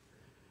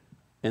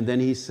 And then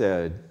he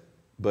said,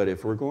 but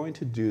if we're going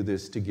to do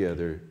this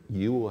together,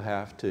 you will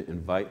have to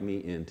invite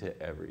me into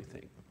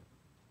everything.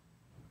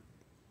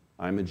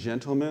 I'm a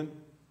gentleman.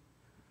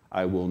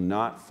 I will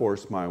not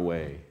force my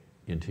way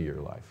into your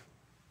life.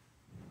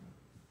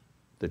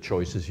 The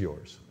choice is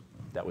yours.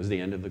 That was the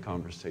end of the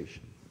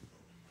conversation.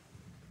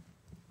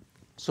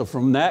 So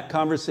from that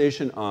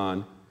conversation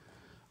on,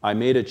 I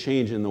made a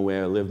change in the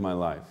way I live my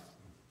life.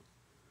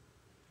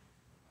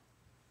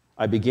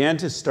 I began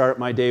to start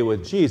my day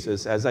with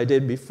Jesus as I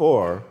did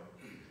before,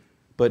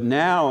 but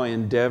now I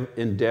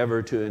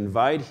endeavor to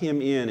invite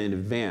him in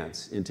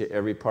advance into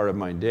every part of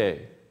my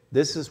day.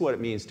 This is what it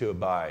means to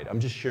abide. I'm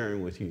just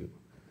sharing with you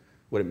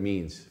what it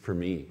means for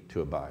me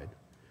to abide.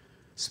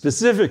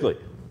 Specifically,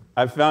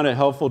 I've found it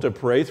helpful to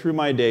pray through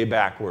my day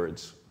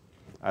backwards.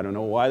 I don't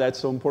know why that's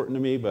so important to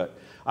me, but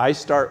I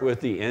start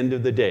with the end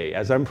of the day.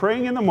 As I'm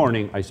praying in the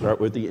morning, I start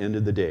with the end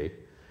of the day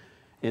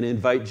and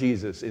invite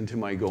Jesus into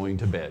my going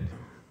to bed.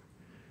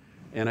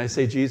 And I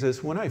say,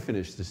 Jesus, when I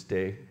finish this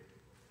day,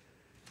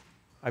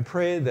 I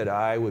pray that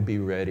I would be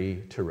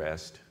ready to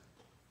rest,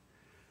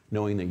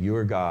 knowing that you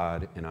are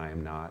God and I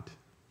am not,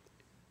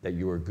 that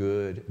you are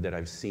good, that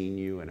I've seen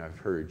you and I've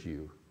heard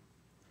you,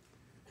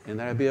 and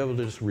that I'd be able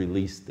to just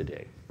release the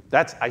day.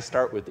 I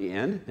start with the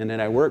end, and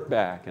then I work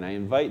back, and I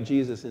invite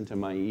Jesus into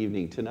my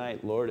evening.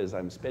 Tonight, Lord, as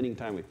I'm spending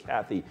time with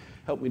Kathy,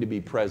 help me to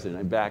be present.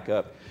 I back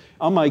up.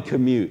 On my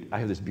commute, I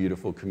have this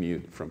beautiful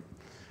commute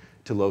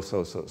to Los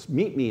Osos.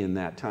 Meet me in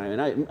that time.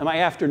 And my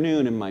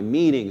afternoon and my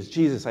meetings,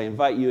 Jesus, I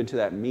invite you into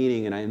that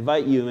meeting, and I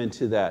invite you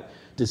into that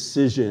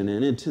decision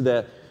and into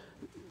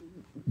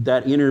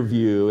that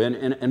interview.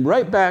 And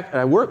right back,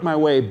 I work my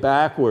way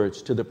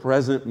backwards to the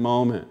present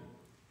moment.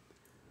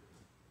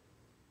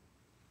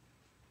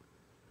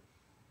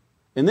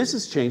 And this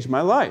has changed my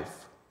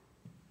life.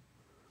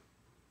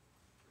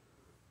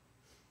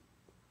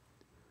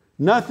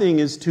 Nothing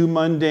is too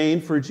mundane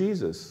for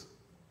Jesus.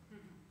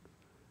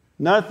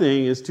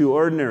 Nothing is too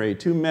ordinary,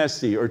 too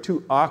messy, or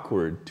too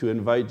awkward to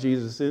invite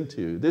Jesus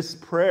into. This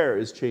prayer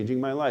is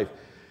changing my life.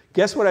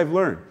 Guess what I've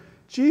learned?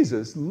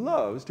 Jesus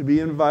loves to be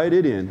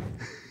invited in.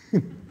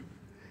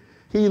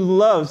 He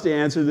loves to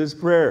answer this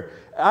prayer.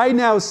 I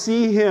now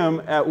see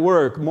him at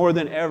work more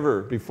than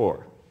ever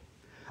before.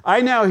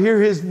 I now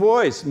hear his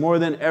voice more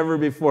than ever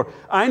before.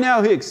 I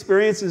now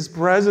experience his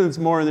presence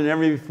more than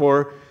ever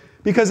before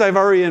because I've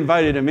already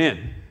invited him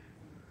in.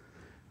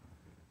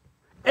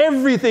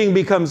 Everything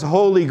becomes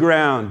holy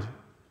ground,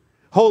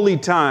 holy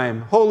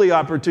time, holy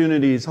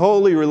opportunities,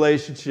 holy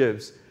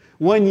relationships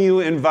when you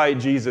invite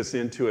Jesus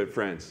into it,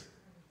 friends.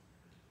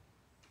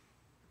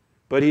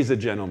 But he's a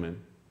gentleman.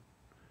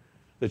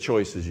 The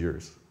choice is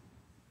yours.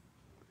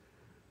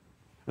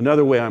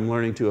 Another way I'm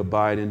learning to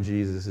abide in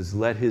Jesus is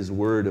let his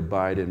word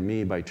abide in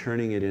me by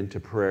turning it into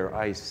prayer.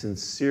 I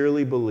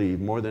sincerely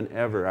believe more than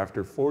ever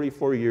after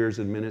 44 years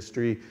in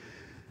ministry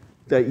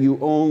that you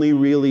only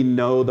really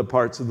know the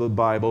parts of the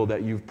Bible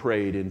that you've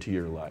prayed into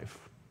your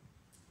life.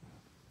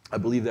 I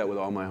believe that with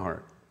all my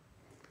heart.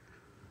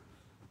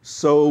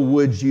 So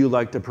would you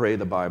like to pray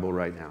the Bible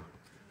right now?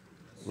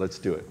 Let's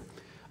do it.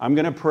 I'm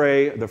going to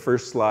pray the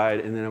first slide,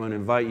 and then I'm going to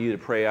invite you to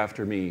pray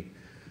after me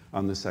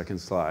on the second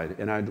slide.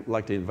 And I'd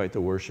like to invite the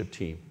worship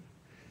team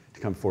to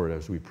come forward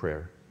as we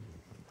pray.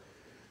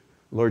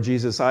 Lord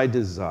Jesus, I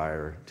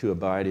desire to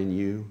abide in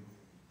you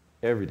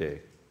every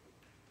day,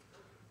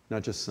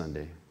 not just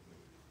Sunday.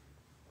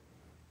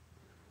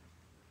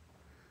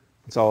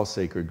 It's all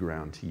sacred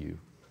ground to you.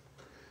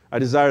 I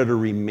desire to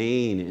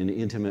remain in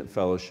intimate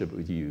fellowship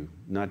with you,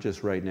 not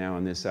just right now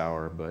in this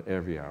hour, but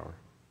every hour.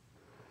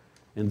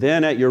 And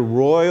then at your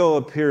royal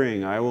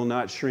appearing, I will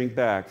not shrink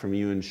back from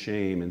you in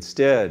shame.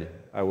 Instead,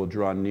 I will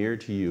draw near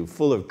to you,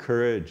 full of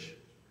courage,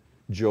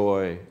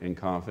 joy, and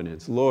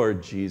confidence.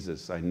 Lord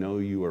Jesus, I know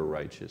you are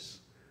righteous.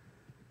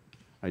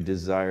 I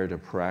desire to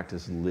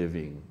practice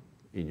living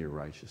in your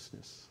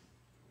righteousness.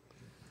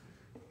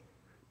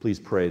 Please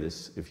pray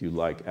this, if you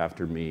like,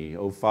 after me.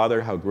 Oh,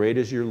 Father, how great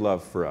is your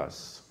love for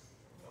us,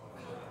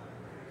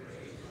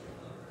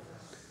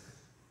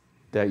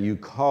 that you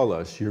call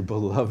us your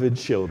beloved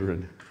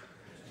children.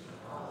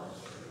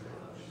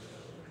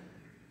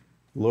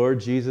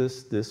 Lord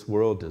Jesus, this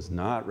world does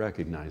not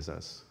recognize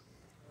us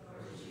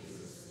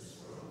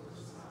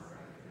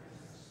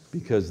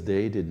because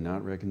they did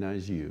not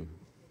recognize you.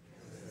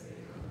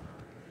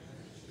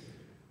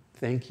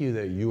 Thank you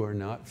that you are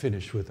not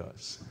finished with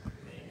us.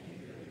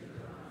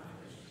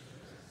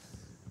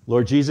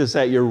 Lord Jesus,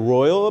 at your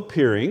royal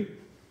appearing,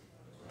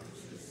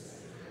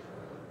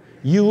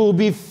 you will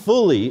be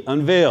fully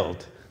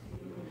unveiled.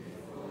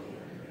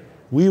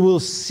 We will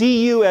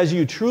see you as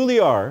you truly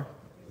are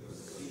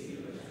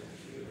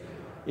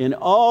in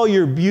all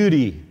your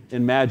beauty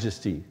and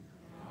majesty.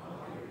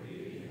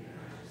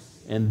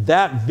 And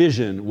that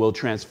vision will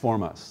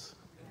transform us.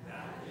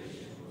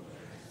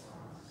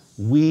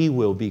 We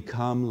will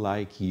become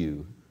like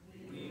you.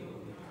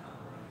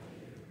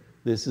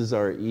 This is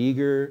our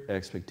eager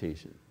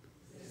expectation.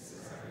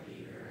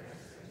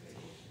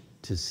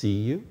 To see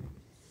you,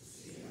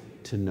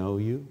 to know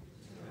you,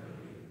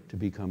 to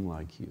become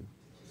like you.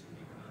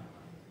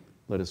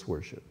 Let us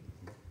worship.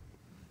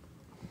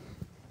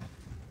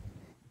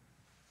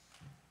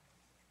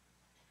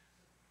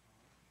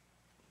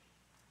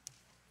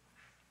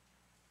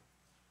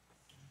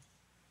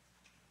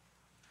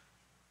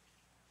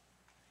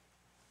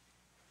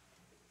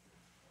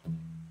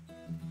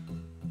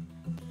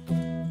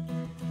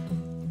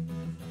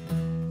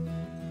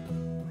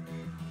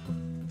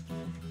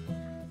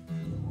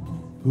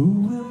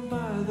 Who am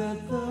I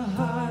that the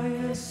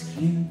highest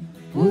King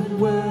would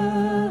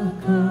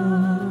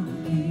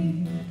welcome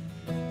me?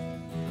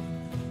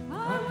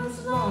 I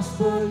was lost,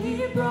 but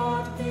he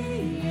brought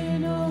me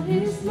in. Oh,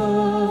 his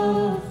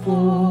love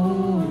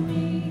for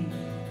me.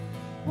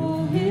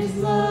 Oh, his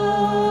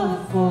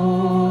love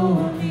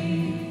for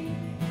me.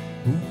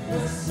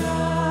 The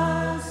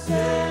sun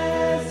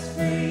sets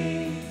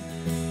free.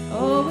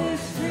 Oh,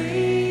 it's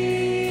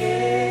free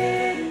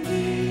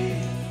indeed.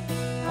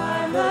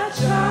 I'm a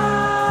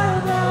child.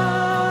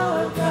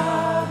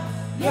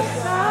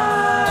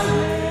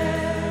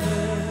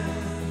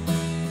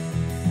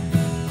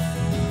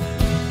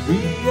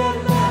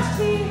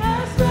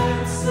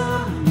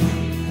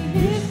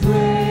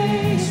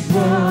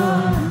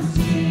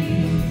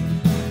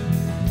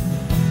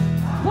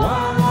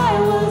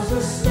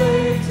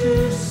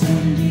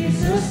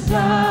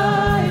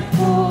 Died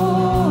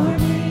for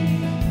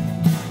me.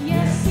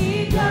 Yes,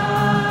 he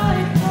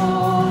died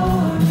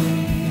for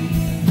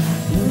me.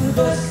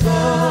 The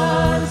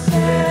sun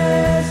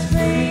sets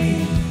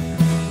free.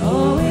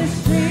 Oh, it's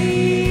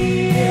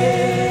free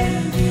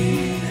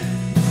indeed.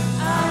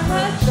 I'm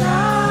a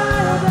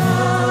child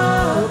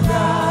of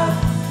God.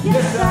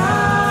 Yes,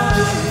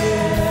 I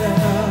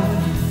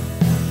am.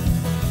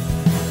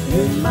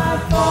 In my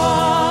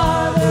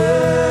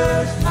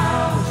Father's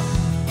house,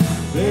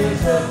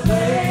 there's a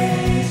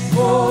place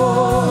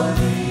for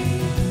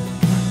me.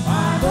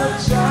 I'm a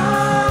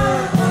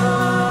child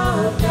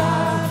of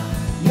God.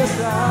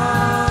 Yes, I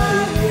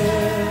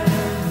am.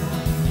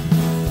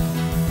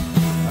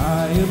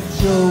 I am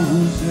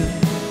chosen,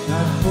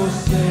 not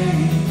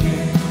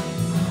forsaken.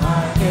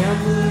 I am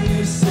who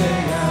you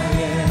say I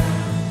am.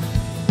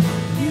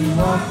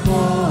 You are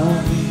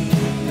for me,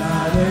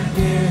 not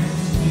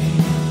against me.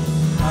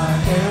 I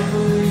am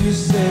who you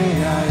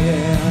say I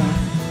am.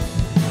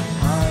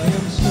 I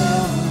am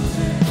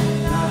chosen,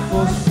 not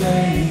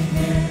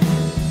forsaken.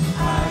 I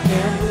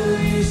am who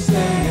you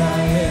say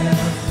I am.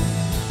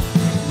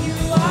 You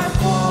are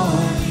for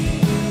me,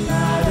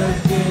 not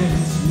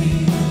against me.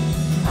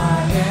 I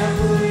am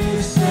who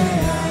you say I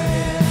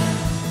am.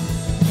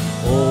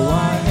 Oh,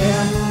 I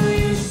am who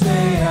you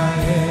say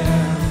I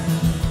am.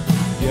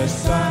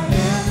 Yes, I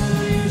am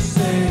who you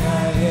say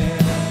I am.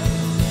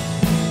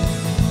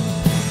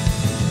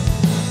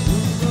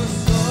 The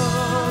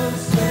sun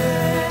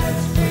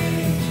sets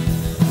free.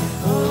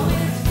 Oh,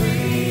 it's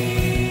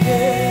free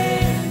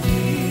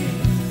indeed.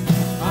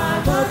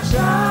 I'm a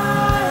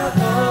child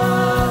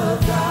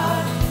of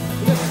God.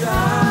 Yes, I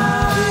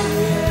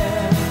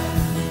am.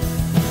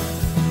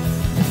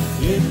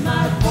 In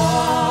my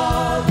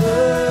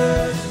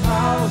Father's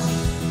house,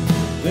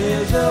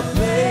 there's a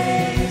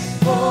place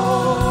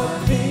for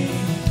me.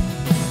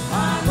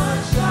 I'm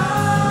a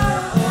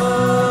child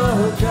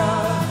of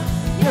God.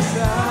 Yes, I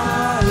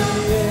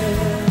am.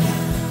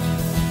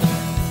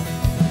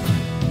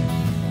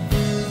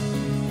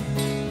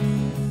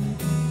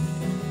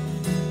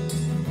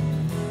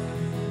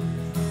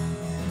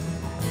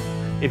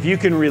 If you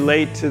can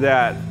relate to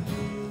that,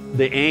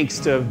 the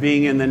angst of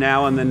being in the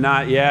now and the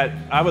not yet,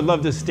 I would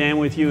love to stand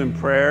with you in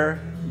prayer.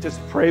 Just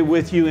pray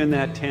with you in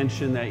that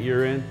tension that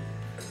you're in.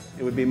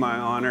 It would be my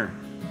honor.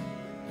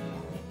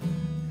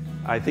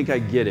 I think I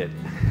get it.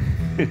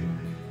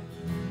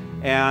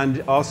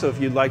 And also, if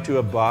you'd like to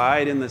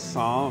abide in the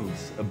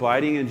Psalms,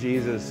 abiding in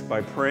Jesus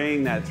by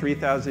praying that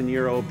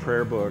 3,000-year-old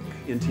prayer book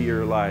into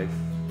your life,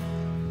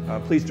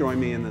 please join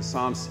me in the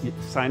Psalms.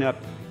 Sign up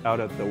out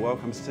at the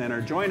Welcome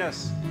Center. Join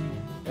us.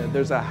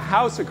 There's a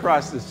house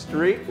across the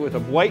street with a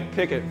white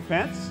picket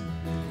fence,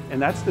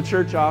 and that's the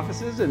church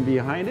offices, and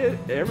behind it,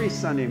 every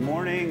Sunday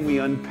morning, we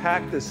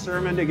unpack the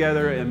sermon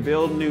together and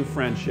build new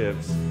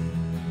friendships.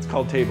 It's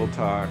called Table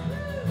Talk.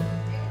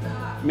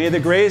 May the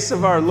grace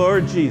of our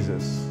Lord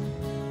Jesus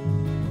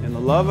and the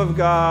love of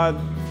God,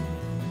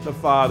 the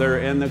Father,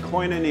 and the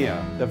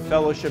koinonia, the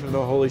fellowship of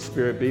the Holy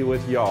Spirit be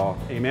with y'all.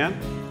 Amen?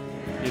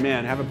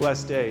 Amen. Have a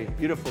blessed day.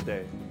 Beautiful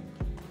day.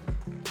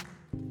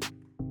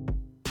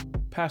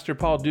 Pastor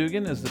Paul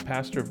Dugan is the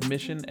pastor of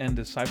mission and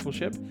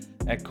discipleship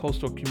at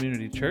Coastal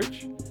Community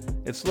Church.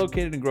 It's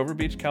located in Grover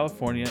Beach,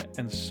 California,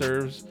 and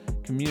serves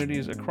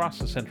communities across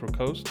the Central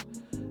Coast.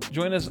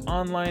 Join us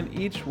online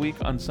each week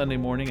on Sunday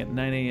morning at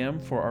 9 a.m.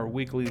 for our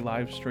weekly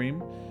live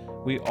stream.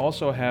 We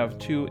also have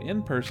 2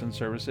 in-person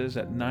services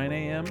at 9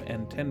 a.m.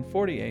 and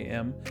 10:40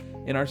 a.m.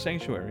 in our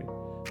sanctuary.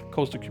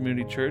 Coastal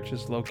Community Church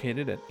is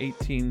located at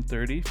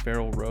 1830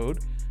 Farrell Road,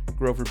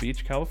 Grover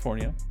Beach,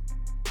 California.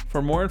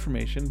 For more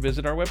information,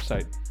 visit our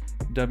website,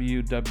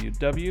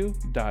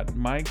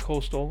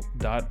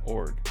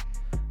 www.mycoastal.org.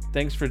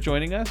 Thanks for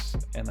joining us,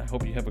 and I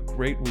hope you have a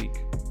great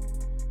week.